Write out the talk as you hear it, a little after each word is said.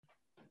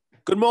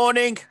Good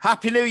morning.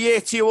 Happy New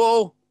Year to you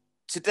all.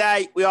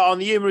 Today we are on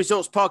the Human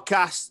Results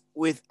Podcast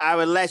with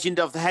our legend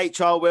of the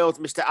HR world,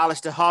 Mr.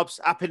 Alistair Hobbs.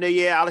 Happy New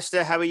Year,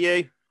 Alistair. How are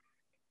you?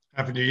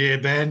 Happy New Year,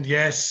 Ben.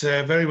 Yes,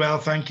 very well,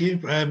 thank you.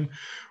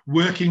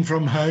 Working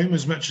from home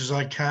as much as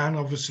I can,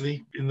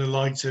 obviously, in the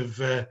light of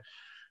the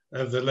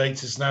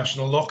latest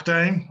national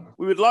lockdown.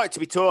 We would like to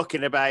be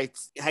talking about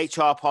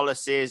HR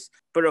policies,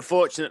 but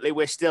unfortunately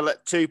we're still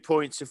at 2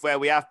 points of where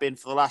we have been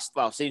for the last,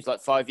 seems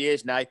like 5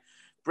 years now,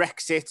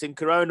 Brexit and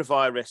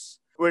coronavirus.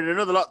 We're in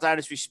another lockdown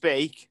as we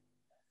speak.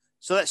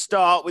 So let's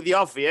start with the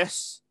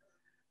obvious.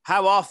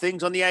 How are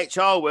things on the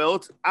HR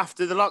world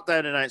after the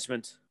lockdown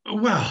announcement?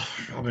 Well,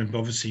 I mean,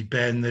 obviously,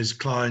 Ben, there's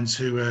clients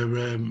who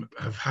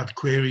have had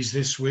queries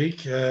this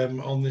week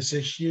on this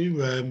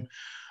issue.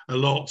 A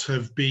lot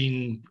have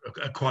been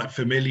quite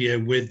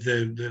familiar with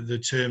the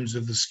terms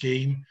of the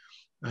scheme.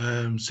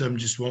 Some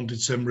just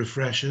wanted some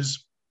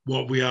refreshers.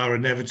 What we are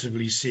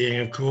inevitably seeing,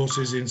 of course,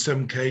 is in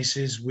some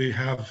cases we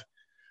have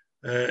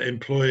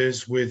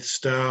employers with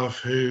staff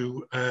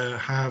who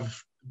have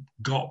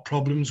got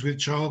problems with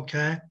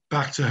childcare,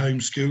 back to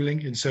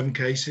homeschooling in some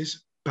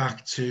cases,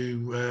 back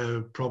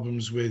to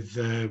problems with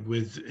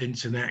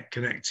internet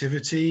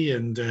connectivity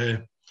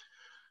and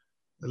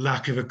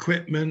lack of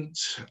equipment,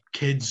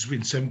 kids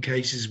in some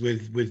cases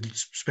with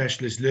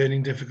specialist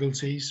learning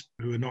difficulties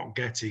who are not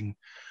getting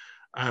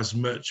as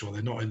much, or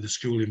they're not in the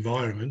school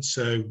environment,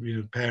 so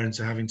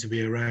parents are having to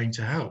be around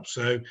to help.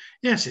 So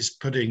yes, it's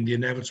putting the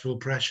inevitable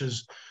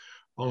pressures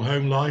on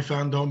home life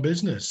and on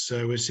business.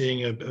 So we're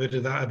seeing a bit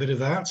of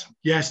that.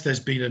 Yes, there's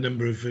been a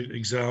number of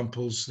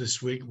examples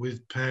this week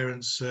with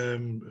parents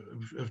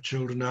of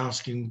children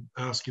asking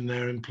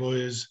their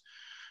employers,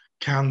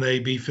 can they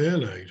be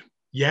furloughed?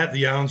 Yeah,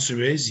 the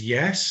answer is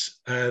yes,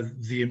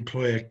 the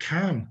employer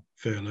can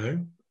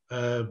furlough,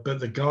 but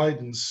the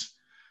guidance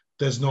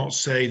does not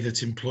say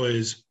that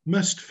employers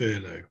must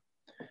furlough.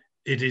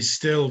 It is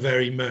still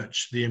very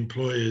much the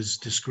employer's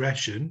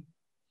discretion.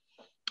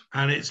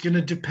 And it's going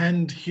to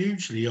depend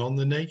hugely on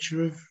the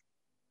nature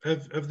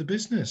of the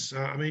business.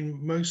 I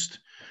mean, most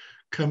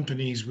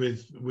companies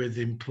with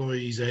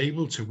employees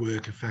able to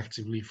work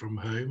effectively from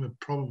home are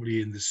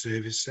probably in the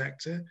service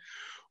sector,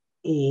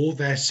 or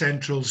their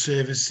central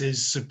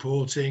services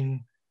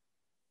supporting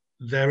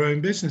their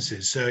own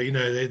businesses. So,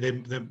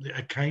 the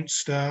account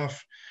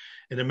staff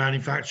in a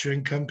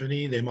manufacturing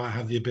company, they might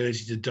have the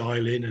ability to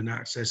dial in and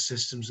access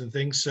systems and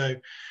things, so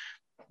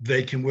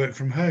they can work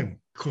from home.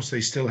 Of course,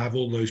 they still have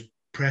all those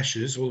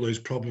pressures, all those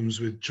problems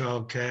with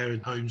childcare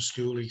and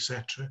homeschool,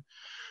 etc.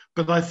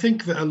 But I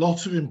think that a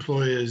lot of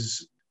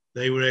employers,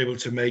 they were able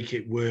to make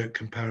it work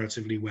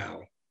comparatively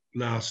well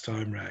last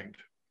time round.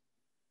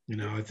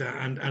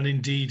 And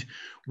indeed,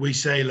 we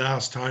say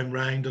last time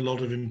round, a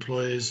lot of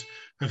employers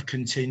have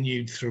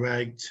continued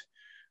throughout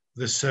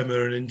the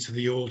summer and into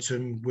the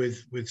autumn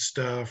with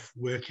staff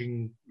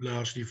working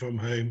largely from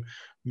home,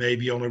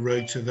 maybe on a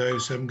road to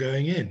those, some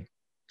going in.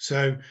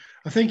 So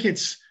I think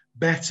it's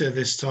better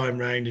this time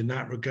round in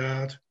that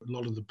regard. A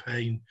lot of the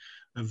pain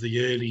of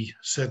the early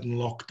sudden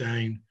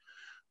lockdown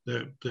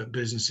that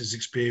businesses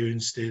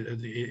experienced at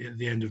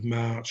the end of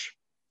March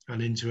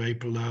and into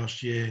April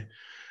last year,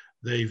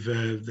 they've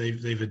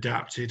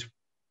adapted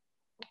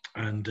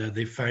and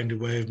they've found a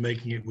way of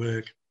making it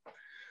work.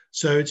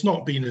 So it's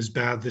not been as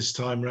bad this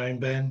time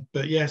round, Ben,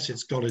 but yes,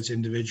 it's got its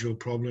individual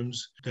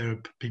problems. There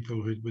are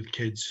people with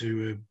kids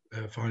who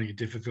are finding it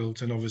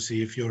difficult, and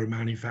obviously if you're a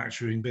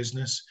manufacturing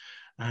business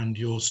and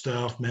your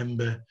staff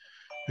member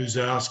who's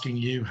asking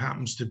you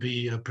happens to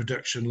be a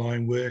production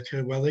line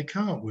worker, well, they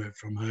can't work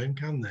from home,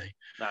 can they?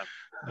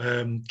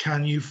 No.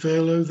 Can you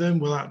furlough them?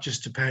 Well, that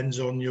just depends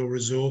on your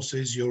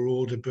resources, your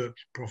order book,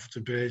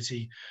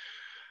 profitability.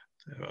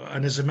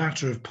 And as a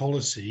matter of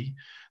policy,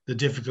 the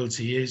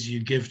difficulty is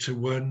you give to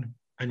one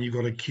and you've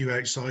got a queue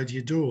outside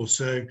your door.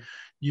 So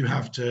you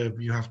have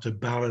to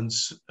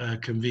balance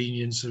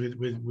convenience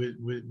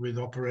with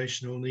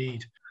operational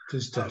need.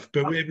 It's tough,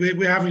 but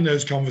we're having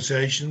those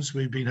conversations.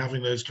 We've been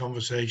having those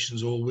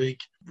conversations all week,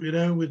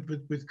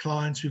 with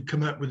clients. We've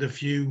come up with a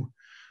few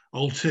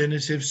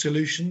alternative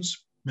solutions.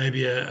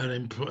 Maybe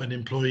an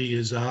employee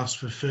has asked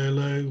for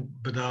furlough,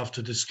 but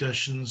after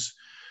discussions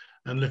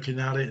and looking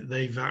at it,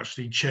 they've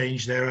actually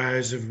changed their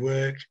hours of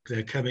work.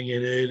 They're coming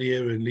in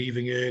earlier and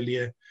leaving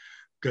earlier,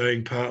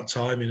 going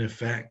part-time in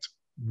effect.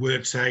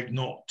 Works out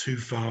not too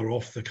far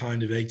off the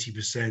kind of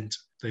 80%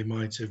 they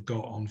might have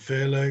got on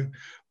furlough,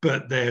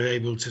 but they're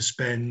able to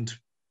spend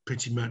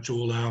pretty much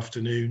all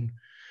afternoon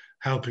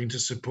helping to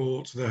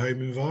support the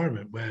home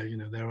environment where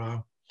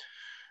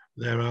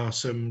there are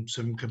some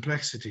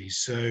complexities.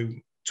 So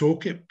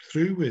talk it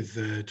through with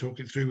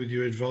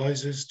your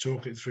advisors,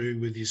 talk it through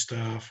with your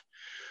staff.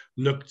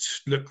 Look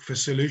for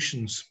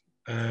solutions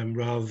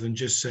rather than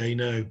just say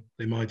no.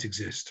 They might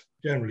exist.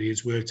 Generally,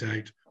 it's worked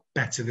out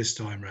better this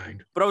time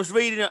round. But I was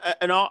reading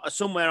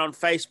somewhere on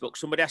Facebook,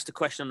 somebody asked a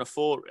question on a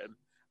forum,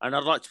 and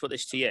I'd like to put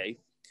this to you.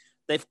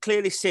 They've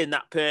clearly seen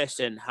that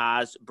person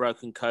has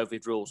broken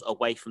COVID rules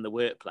away from the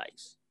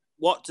workplace.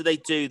 what do they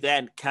do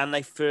then? Can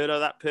they furlough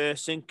that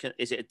person?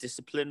 Is it a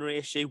disciplinary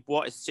issue?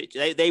 What is the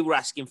situation? They were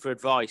asking for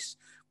advice.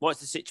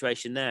 What's the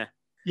situation there?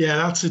 Yeah,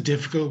 that's a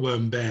difficult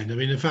one, Ben. I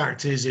mean, the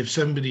fact is, if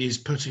somebody is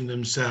putting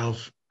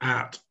themselves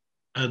at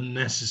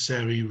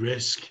unnecessary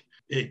risk,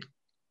 it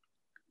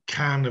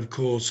can, of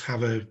course,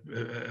 have a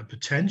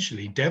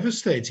potentially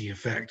devastating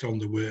effect on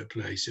the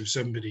workplace if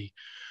somebody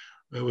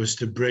was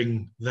to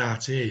bring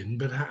that in.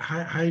 But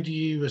how do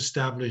you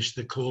establish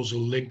the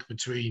causal link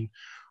between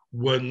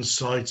one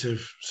sight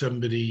of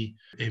somebody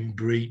in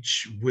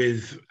breach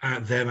with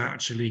them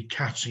actually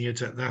catching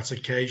it at that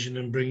occasion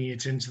and bringing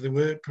it into the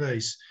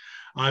workplace?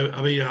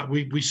 I mean,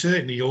 we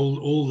certainly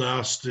all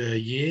last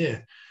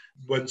year,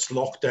 once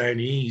lockdown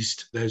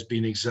eased, there's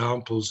been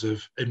examples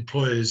of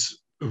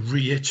employers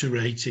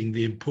reiterating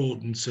the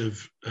importance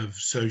of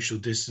social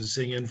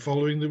distancing and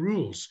following the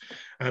rules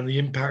and the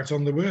impact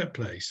on the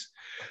workplace.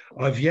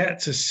 I've yet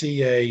to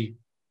see a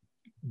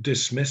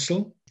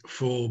dismissal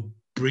for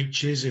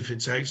breaches if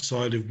it's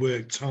outside of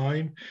work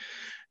time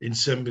in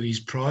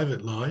somebody's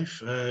private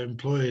life.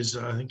 Employers,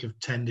 I think, have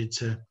tended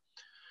to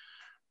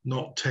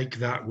not take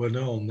that one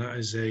on. That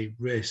is a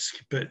risk.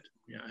 But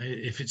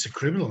if it's a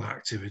criminal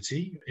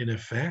activity, in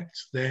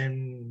effect,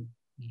 then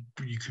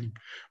you can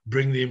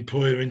bring the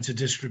employer into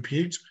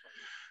disrepute,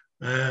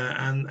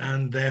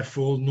 and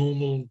therefore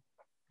normal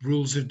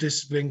rules of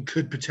discipline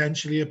could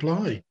potentially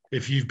apply.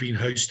 If you've been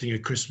hosting a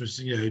Christmas,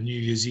 New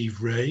Year's Eve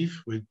rave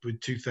with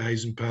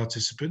 2,000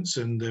 participants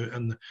and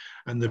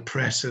the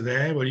press are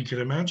there, well, you can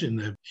imagine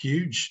the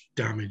huge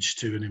damage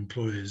to an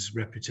employer's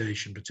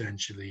reputation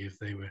potentially if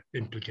they were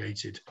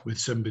implicated with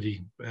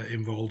somebody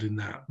involved in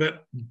that.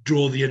 But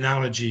draw the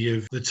analogy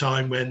of the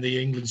time when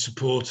the England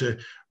supporter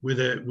with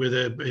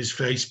his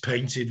face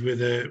painted with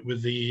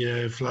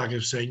the flag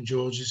of St.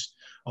 George's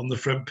on the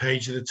front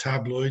page of the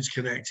tabloids,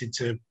 connected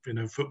to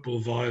football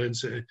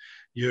violence at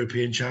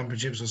European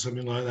Championships or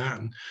something like that.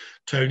 And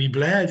Tony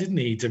Blair, didn't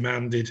he,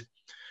 demanded.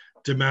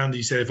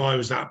 He said, if I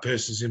was that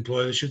person's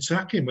employer, they should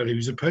sack him. Well, he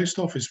was a post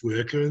office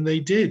worker, and they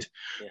did.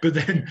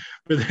 Yeah.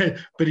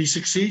 But he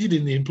succeeded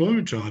in the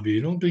employment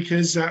tribunal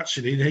because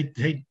actually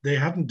they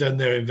hadn't done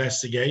their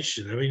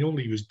investigation. I mean, all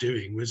he was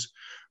doing was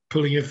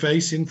pulling a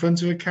face in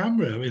front of a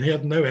camera. I mean, he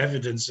had no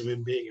evidence of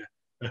him being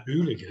a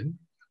hooligan.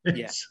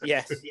 Yes.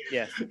 It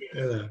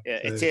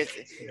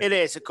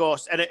is, of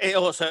course, and it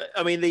also,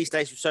 I mean, these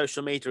days with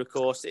social media, of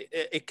course,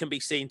 it can be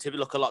seen to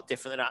look a lot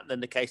different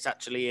than the case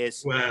actually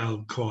is.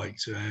 Well,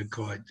 quite.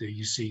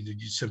 You see,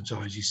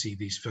 sometimes you see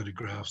these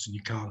photographs and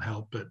you can't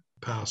help but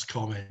pass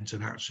comment,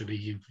 and actually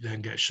you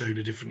then get shown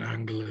a different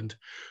angle, and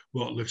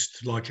what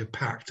looks like a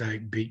packed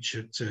out beach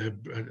at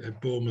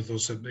Bournemouth or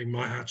something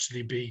might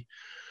actually be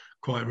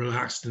quite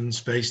relaxed and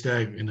spaced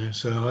out.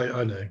 So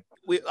I know.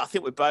 I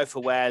think we're both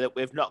aware that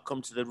we've not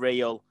come to the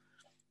real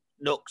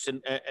nooks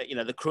and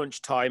the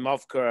crunch time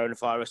of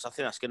coronavirus. I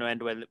think that's going to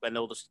end when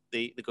all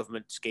the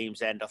government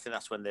schemes end. I think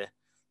that's when the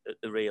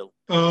real.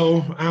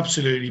 Oh,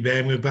 absolutely,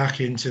 Ben. We're back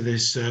into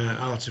this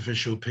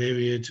artificial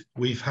period.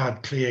 We've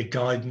had clear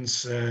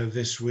guidance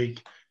this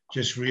week,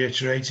 just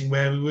reiterating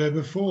where we were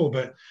before.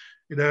 But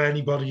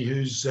anybody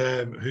who's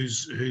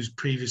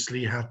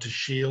previously had to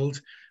shield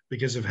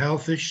because of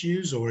health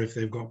issues, or if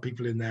they've got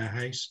people in their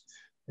house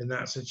in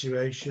that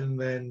situation,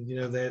 then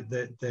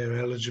they're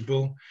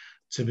eligible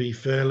to be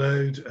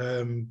furloughed.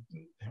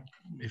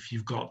 If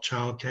you've got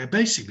childcare,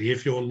 basically,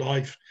 if your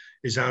life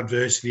is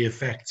adversely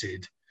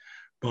affected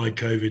by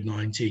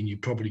COVID-19, you're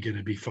probably going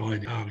to be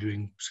fine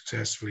arguing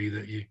successfully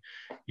that you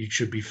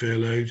should be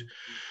furloughed.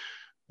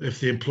 If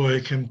the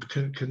employer can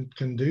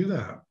do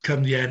that,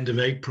 come the end of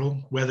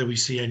April, whether we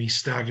see any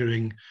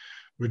staggering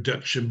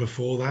reduction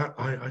before that,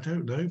 I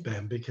don't know,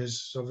 Ben,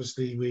 because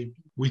obviously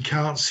we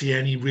can't see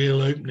any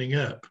real opening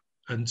up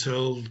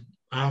until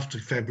after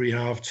February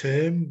half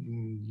term,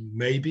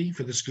 maybe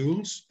for the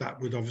schools. That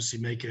would obviously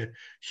make a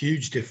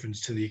huge difference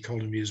to the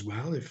economy as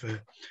well. If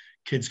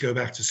kids go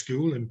back to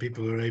school and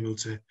people are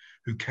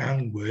who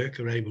can work,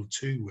 are able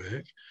to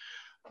work,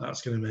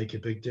 that's going to make a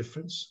big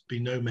difference.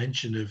 Be no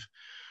mention of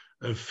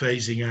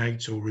phasing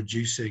out or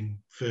reducing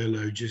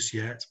furlough just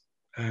yet.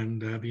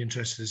 And I'd be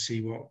interested to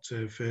see what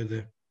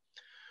further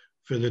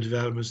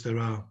developments there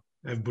are.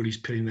 Everybody's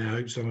pinning their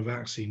hopes on a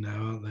vaccine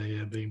now, aren't they?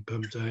 Being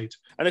pumped out.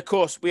 And of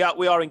course, we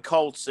are in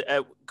cold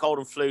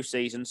and flu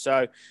season.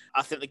 So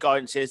I think the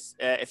guidance is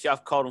if you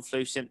have cold and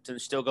flu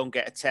symptoms, still go and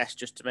get a test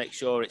just to make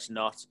sure it's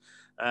not.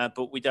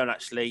 But we don't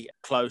actually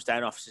close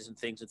down offices and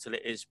things until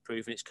it is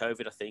proven it's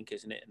COVID, I think,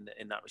 isn't it,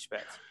 in that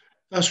respect?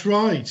 That's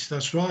right.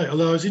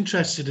 Although I was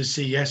interested to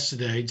see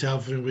yesterday,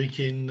 Telford and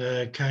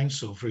Wrekin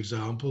Council, for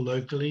example,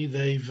 locally,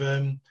 they've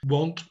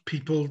want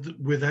people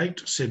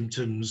without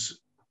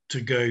symptoms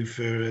to go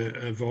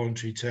for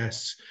voluntary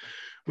tests,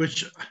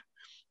 which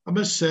I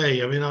must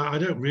say, I mean, I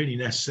don't really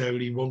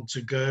necessarily want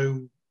to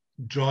go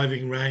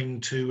driving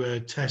around to a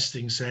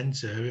testing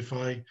centre if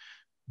I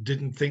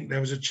didn't think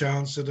there was a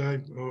chance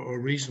or a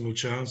reasonable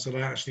chance that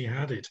I actually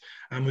had it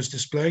and was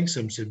displaying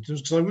some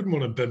symptoms, because I wouldn't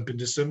want to bump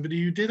into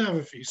somebody who did have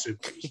a few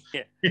symptoms.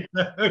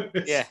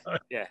 Yeah.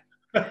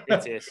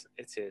 It is.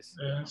 It is.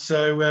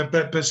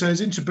 But so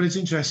it's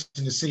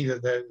interesting to see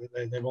that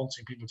they're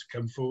wanting people to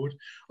come forward.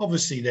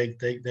 Obviously,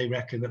 they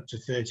reckon up to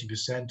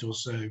 30% or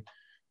so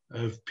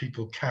of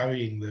people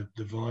carrying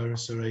the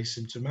virus are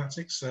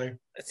asymptomatic. So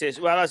it is.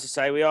 Well, as I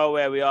say, we are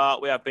where we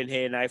are. We have been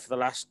here now for the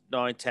last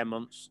 9-10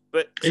 months.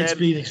 But it's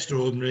been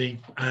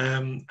extraordinary.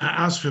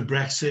 As for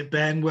Brexit,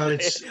 Ben, well,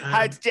 it's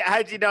how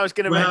did you know I was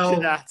going to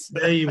mention that?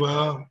 There you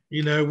are.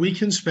 We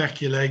can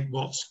speculate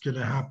what's going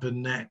to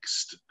happen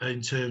next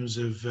in terms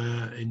of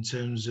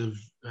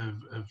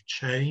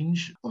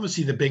change.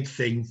 Obviously, the big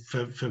thing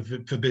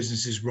for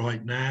businesses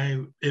right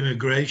now,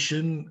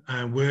 immigration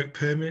and work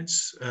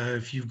permits.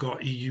 If you've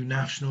got EU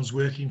nationals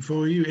working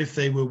for you, if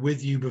they were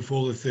with you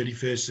before the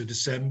 31st of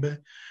December,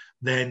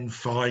 then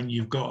fine,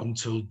 you've got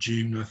until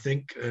June, I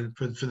think,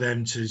 for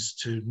them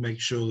to make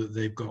sure that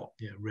they've got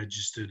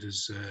registered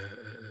as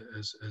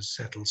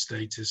settled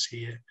status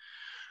here.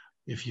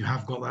 If you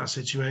have got that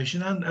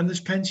situation, and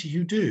there's plenty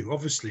who do,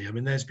 obviously. I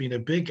mean, there's been a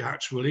big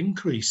actual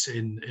increase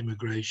in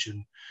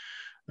immigration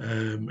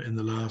in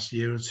the last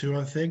year or two,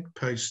 I think,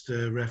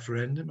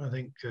 post-referendum. I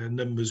think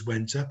numbers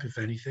went up, if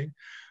anything,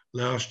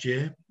 last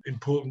year.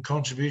 Important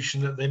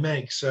contribution that they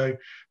make. So,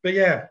 but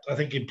yeah, I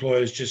think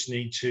employers just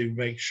need to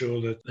make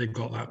sure that they've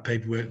got that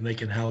paperwork and they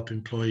can help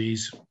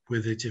employees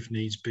with it if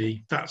needs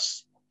be.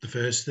 That's the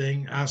first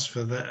thing. As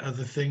for the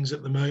other things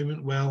at the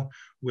moment, well,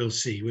 we'll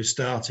see. We're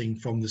starting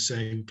from the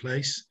same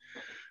place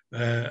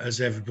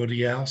as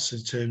everybody else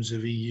in terms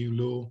of EU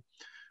law.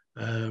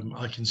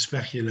 I can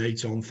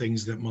speculate on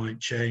things that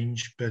might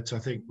change, but I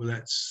think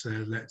let's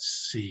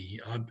see.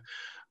 I'd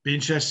be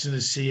interested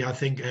to see. I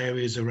think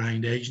areas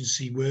around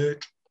agency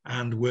work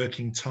and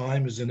working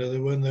time is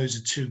another one. Those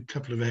are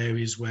couple of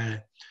areas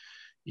where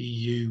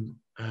EU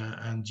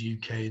and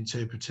UK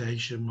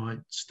interpretation might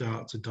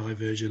start to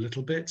diverge a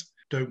little bit.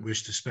 Don't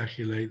wish to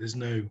speculate. There's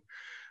no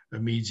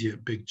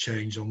immediate big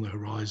change on the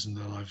horizon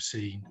that I've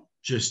seen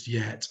just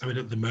yet. I mean,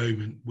 at the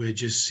moment, we're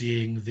just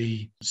seeing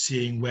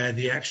where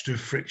the extra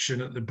friction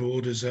at the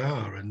borders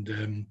are,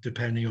 and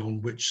depending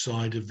on which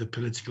side of the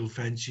political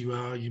fence you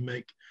are, you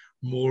make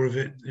more of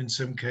it in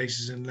some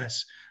cases and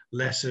less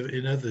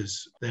in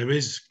others. There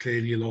is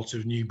clearly a lot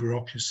of new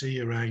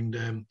bureaucracy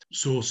around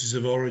sources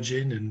of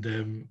origin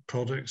and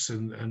products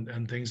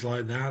and things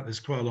like that. There's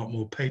quite a lot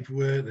more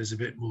paperwork. There's a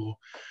bit more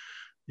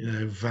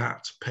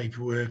VAT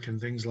paperwork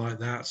and things like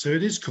that. So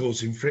it is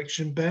causing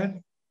friction,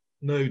 Ben.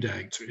 No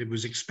doubt. It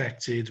was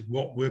expected.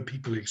 What were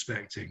people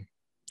expecting?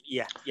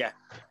 Yeah.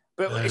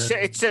 But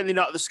it's certainly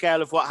not the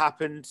scale of what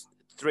happened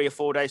 3 or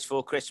 4 days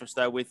before Christmas,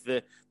 though, with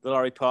the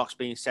lorry parks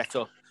being set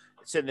up.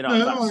 It's certainly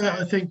not. No,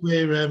 I think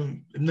we're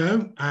and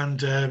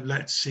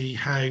let's see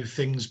how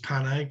things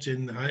pan out.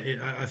 And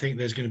I think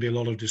there's going to be a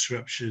lot of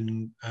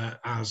disruption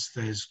as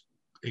there's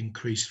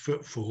increased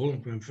footfall,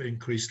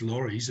 increased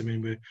lorries. I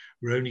mean,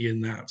 we're only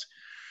in that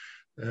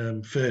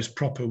first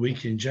proper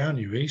week in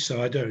January,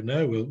 so I don't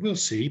know. We'll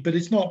see. But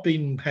it's not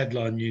been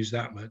headline news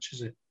that much,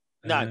 is it?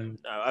 No,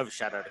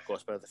 overshadowed, of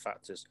course, by other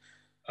factors.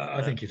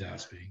 I think it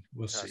has been.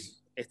 We'll see.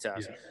 It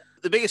has. Yeah.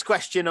 The biggest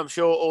question I'm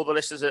sure all the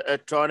listeners are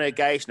trying to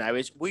gauge now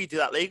is, will you do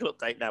that legal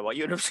update now? Are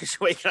you in a position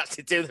where you can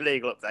actually do the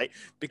legal update?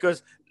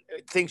 Because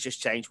things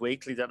just change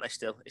weekly, don't they,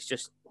 still? It's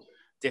just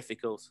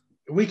difficult.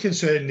 We can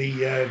certainly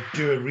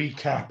do a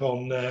recap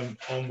on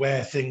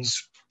where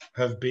things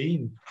have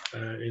been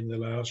in the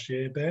last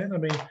year, Ben. I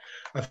mean,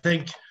 I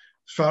think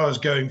as far as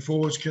going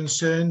forward is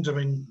concerned, I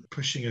mean,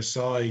 pushing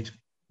aside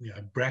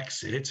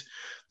Brexit,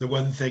 the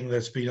one thing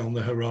that's been on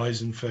the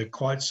horizon for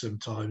quite some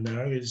time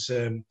now is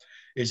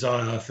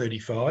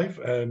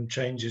IR35,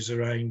 changes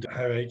around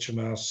how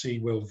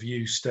HMRC will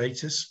view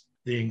status,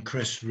 the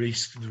increased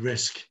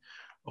risk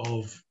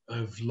of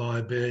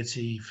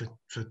liability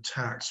for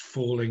tax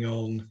falling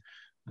on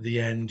the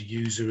end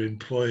user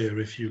employer,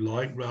 if you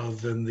like, rather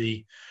than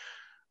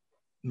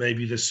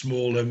maybe the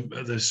small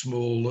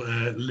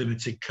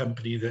limited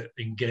company that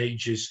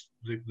engages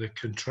the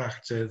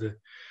contractor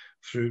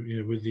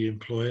through with the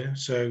employer.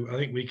 So I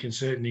think we can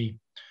certainly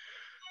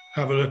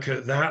have a look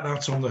at that.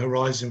 That's on the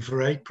horizon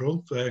for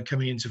April,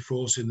 coming into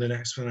force in the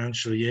next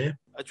financial year.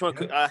 I just want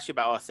to ask you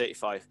about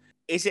R35.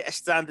 Is it a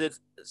standard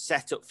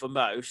setup for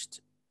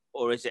most,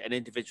 or is it an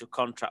individual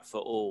contract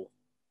for all?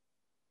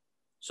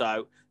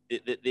 So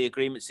the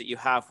agreements that you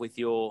have with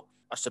your,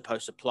 I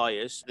suppose,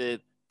 suppliers,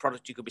 the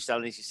product you could be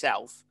selling is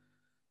yourself,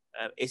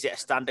 is it a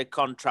standard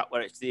contract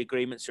where the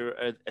agreements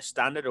are a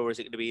standard, or is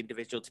it going to be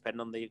individual depending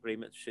on the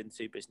agreements between the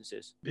two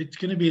businesses? It's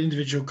going to be an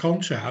individual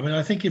contract. I mean,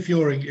 I think if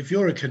you're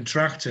a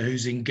contractor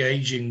who's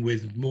engaging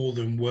with more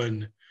than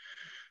one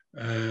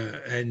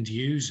end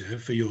user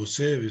for your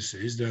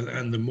services,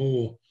 and the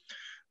more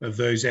of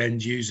those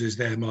end users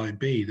there might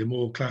be, the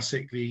more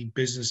classically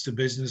business to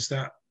business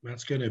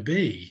that's going to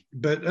be.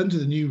 But under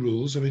the new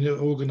rules, I mean,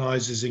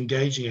 organisers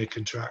engaging a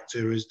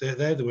contractor,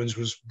 they're the ones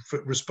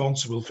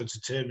responsible for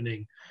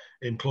determining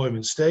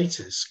employment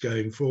status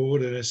going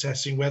forward and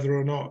assessing whether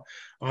or not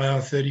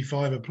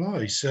IR35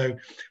 applies. So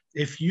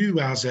if you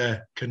as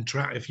a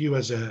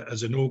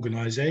as an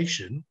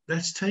organization,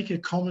 let's take a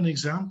common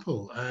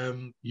example.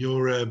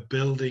 You're a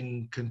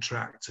building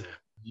contractor.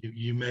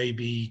 You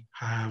maybe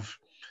have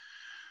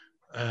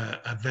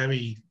a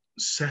very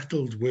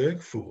settled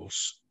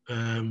workforce,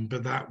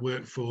 but that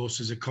workforce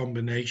is a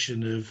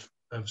combination of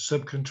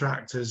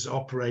subcontractors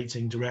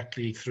operating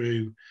directly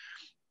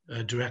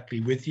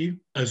with you.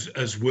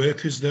 As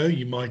workers, though,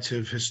 you might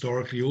have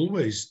historically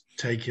always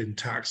taken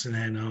tax and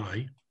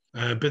NI.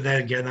 But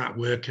then again, that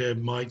worker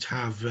might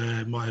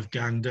have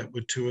ganged up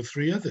with 2 or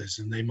 3 others,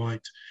 and they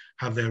might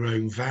have their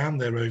own van,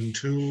 their own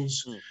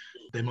tools.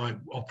 They might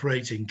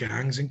operate in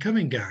gangs and come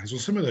in gangs, or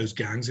some of those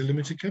gangs are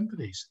limited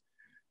companies,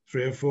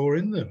 3 or 4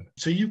 in them.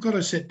 So you've got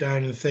to sit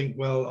down and think,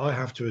 well, I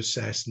have to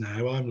assess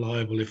now. I'm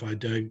liable if I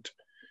don't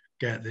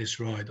get this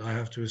right. I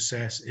have to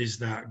assess, is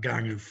that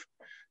gang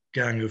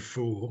of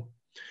 4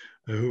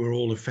 who are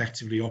all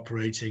effectively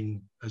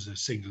operating as a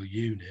single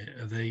unit,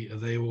 are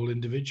they all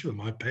individual?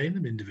 Am I paying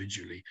them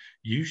individually?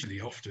 Usually,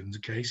 often the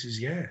case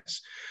is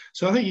yes.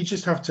 So I think you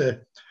just have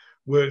to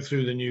work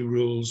through the new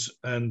rules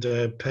and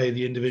pay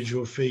the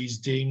individual fees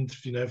deemed,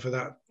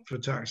 for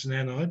tax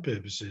and NI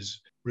purposes.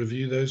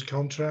 Review those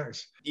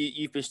contracts.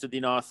 You've been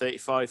studying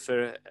R35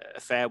 for a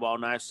fair while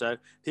now, so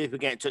people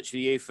get in touch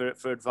with you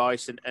for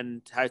advice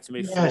and how to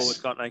move forward,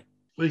 can't they?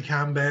 We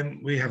can, Ben.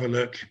 We have a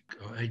look.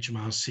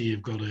 HMRC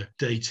have got a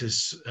data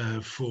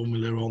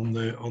formula on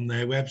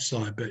their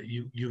website, but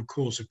you of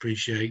course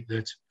appreciate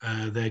that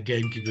they're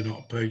gamekeeper,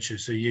 not poacher.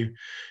 So you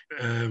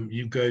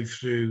go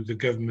through the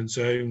government's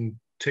own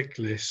tick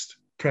list,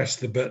 press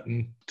the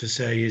button to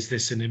say, is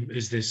this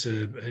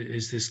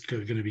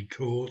going to be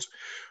caught?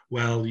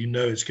 Well,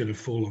 it's going to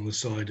fall on the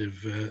side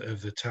of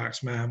the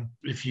tax man.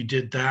 If you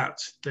did that,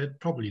 they're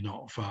probably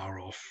not far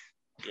off.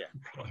 Yeah.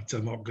 Right.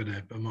 I'm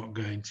not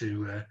going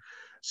to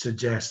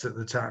suggest that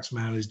the tax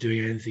man is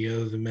doing anything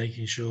other than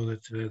making sure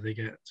that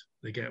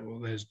they get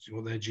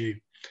what they're due.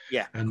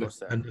 Yeah, and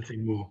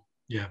nothing more.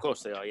 Yeah, of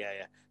course they are.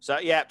 Yeah. So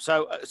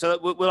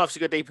we'll obviously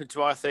go deep into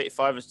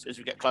R35 as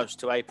we get closer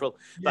to April.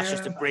 That's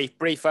just a brief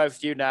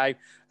overview now,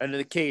 and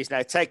the key is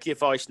now take the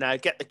advice now,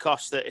 get the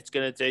cost that it's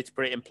going to do to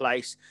put it in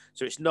place,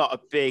 so it's not a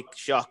big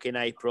shock in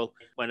April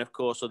when, of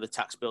course, other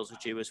tax bills are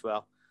due as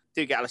well.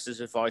 Do get Alistair's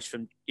advice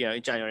from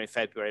in January and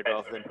February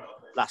rather than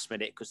last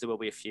minute, because there will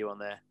be a few on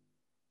there.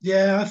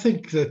 Yeah, I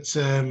think that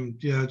I'm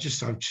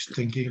just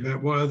thinking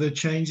about what other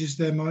changes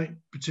there might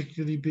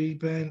particularly be,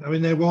 Ben. I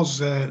mean, there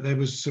was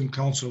some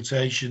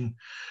consultation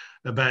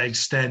about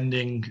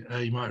extending.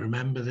 You might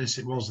remember this;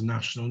 it was the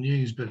national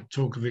news, but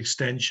talk of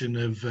extension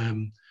of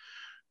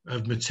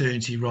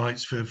maternity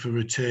rights for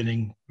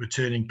returning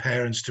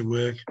parents to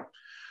work,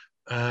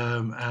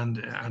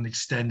 and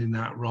extending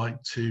that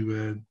right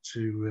to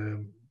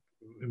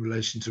in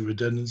relation to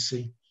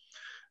redundancy.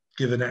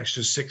 Give an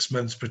extra 6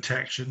 months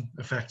protection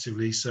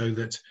effectively, so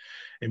that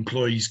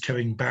employees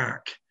coming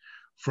back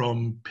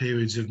from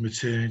periods of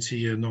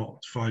maternity are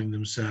not finding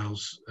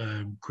themselves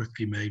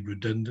quickly made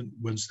redundant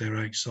once they're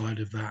outside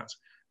of that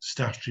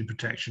statutory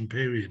protection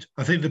period.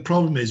 I think the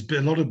problem is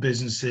a lot of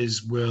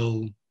businesses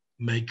will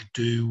make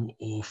do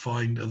or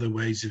find other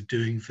ways of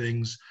doing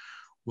things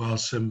while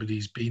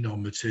somebody's been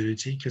on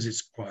maternity, because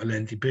it's quite a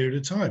lengthy period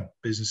of time.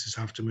 Businesses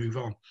have to move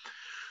on.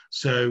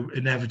 So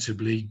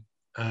inevitably,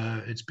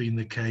 it's been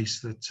the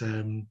case that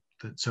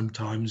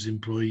sometimes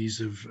employees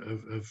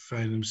have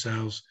found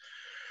themselves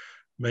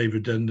made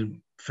redundant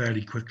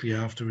fairly quickly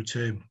after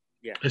return.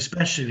 Yeah.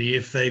 Especially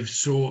if they've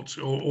sought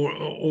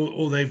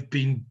or they've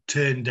been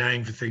turned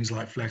down for things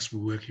like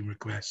flexible working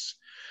requests,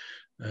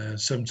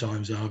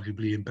 sometimes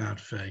arguably in bad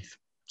faith.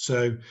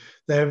 So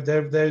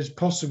there's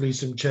possibly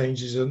some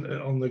changes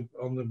on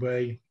the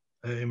way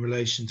in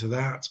relation to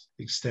that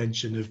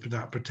extension of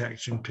that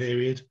protection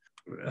period.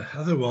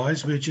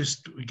 Otherwise, we're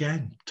just,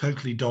 again,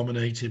 totally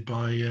dominated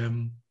by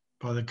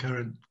the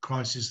current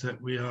crisis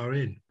that we are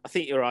in. I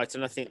think you're right,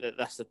 and I think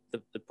that's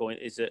the point,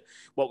 is that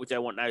what we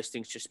don't want now is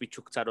things just to be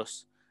chucked at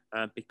us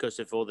because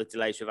of all the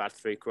delays we've had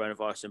through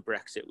coronavirus and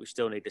Brexit. We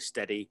still need a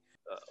steady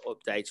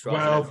updates rather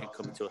than everything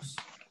coming to us.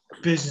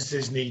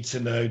 Businesses need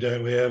to know,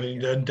 don't we? I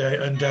mean,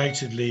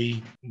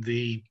 undoubtedly,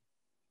 the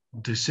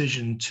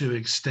decision to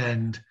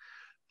extend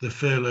the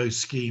furlough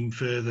scheme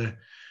further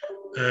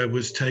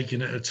was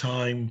taken at a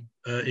time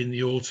in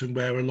the autumn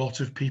where a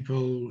lot of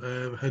people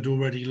had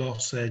already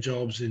lost their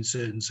jobs in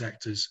certain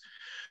sectors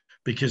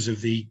because of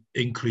the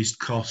increased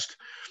cost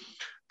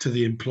to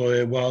the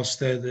employer, whilst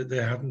they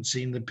hadn't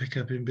seen the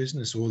pickup in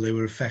business, or they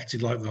were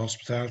affected, like the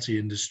hospitality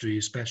industry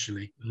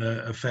especially,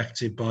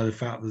 affected by the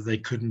fact that they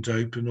couldn't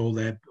open, or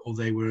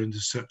they were under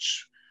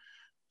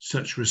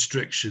such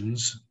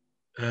restrictions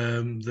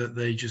that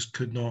they just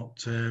could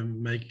not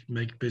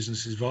make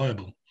businesses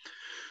viable.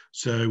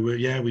 So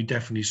we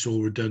definitely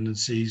saw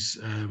redundancies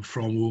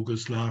from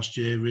August last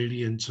year,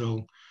 really,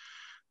 until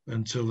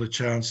the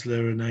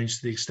Chancellor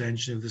announced the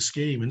extension of the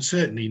scheme. And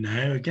certainly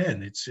now,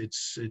 again, it's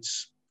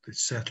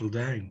settled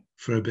down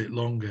for a bit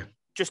longer.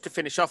 Just to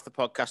finish off the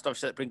podcast,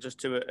 obviously that brings us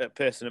to a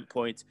pertinent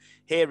point.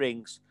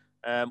 Hearings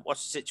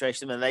What's the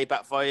situation? Are they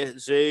back via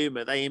Zoom?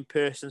 Are they in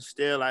person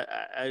still?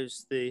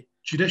 How's the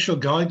judicial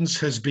guidance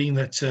has been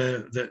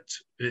that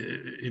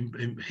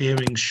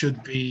hearings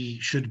should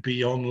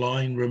be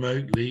online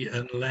remotely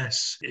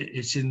unless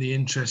it's in the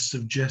interests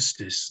of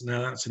justice.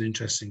 Now that's an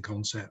interesting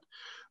concept,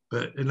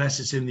 but unless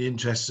it's in the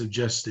interests of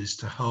justice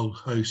to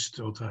host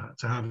or to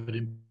have it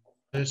in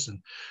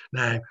person.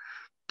 Now,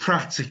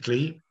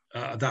 practically,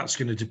 that's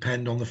going to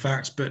depend on the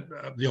facts, but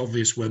the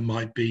obvious one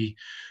might be,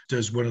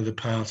 does one of the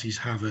parties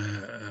have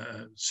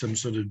some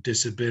sort of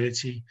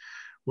disability,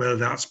 whether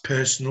that's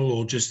personal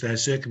or just their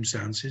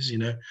circumstances? You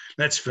know,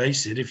 let's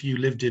face it, if you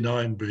lived in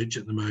Ironbridge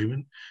at the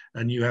moment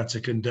and you had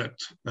to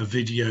conduct a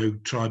video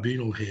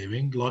tribunal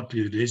hearing,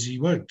 likelihood is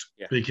you won't,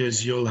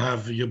 because you'll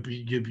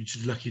be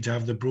lucky to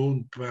have the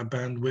broad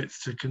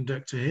bandwidth to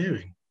conduct a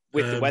hearing.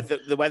 With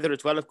the weather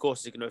as well, of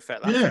course, is going to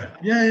affect that.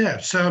 Yeah.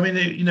 So I mean,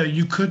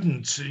 you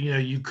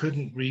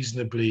couldn't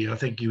reasonably. I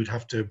think you would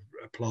have to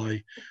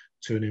apply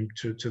to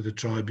the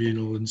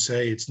tribunal and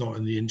say it's not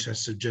in the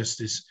interests of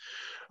justice.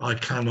 I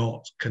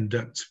cannot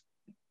conduct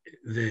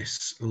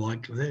this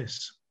like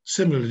this.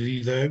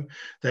 Similarly, though,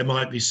 there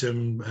might be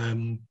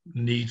some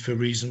need for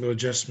reasonable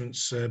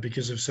adjustments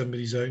because of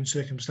somebody's own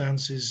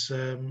circumstances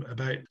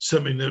about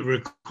something that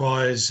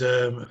requires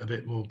a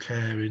bit more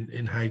care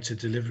in how to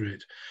deliver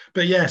it.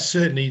 But yes,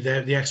 certainly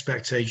the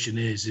expectation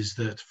is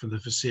that for the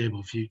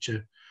foreseeable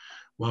future,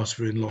 whilst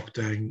we're in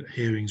lockdown,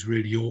 hearings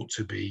really ought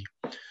to be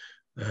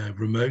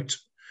remote.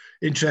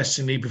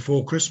 Interestingly,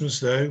 before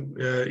Christmas, though,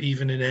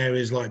 even in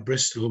areas like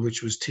Bristol,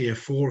 which was Tier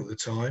 4 at the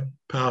time,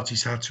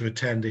 parties had to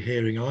attend a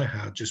hearing I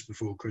had just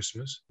before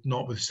Christmas,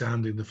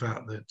 notwithstanding the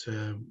fact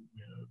that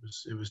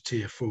it was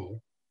Tier 4.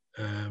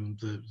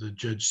 The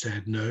judge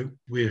said, no,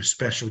 we're a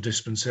special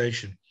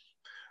dispensation.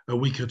 A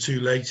week or two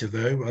later,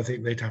 though, I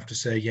think they'd have to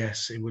say,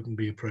 yes, it wouldn't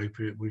be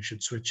appropriate. We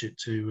should switch it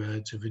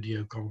to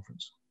video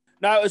conference.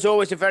 Now, as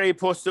always, a very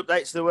important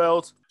update to the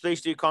world. Please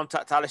do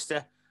contact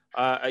Alistair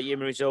at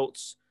Human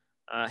Results.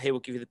 He will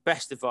give you the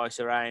best advice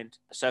around.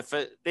 So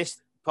for this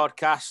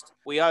podcast,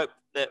 we hope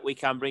that we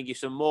can bring you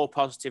some more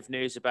positive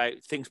news about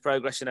things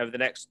progressing over the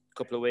next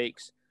couple of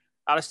weeks.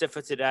 Alistair,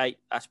 for today,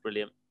 that's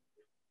brilliant.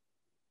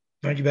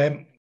 Thank you,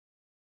 Ben.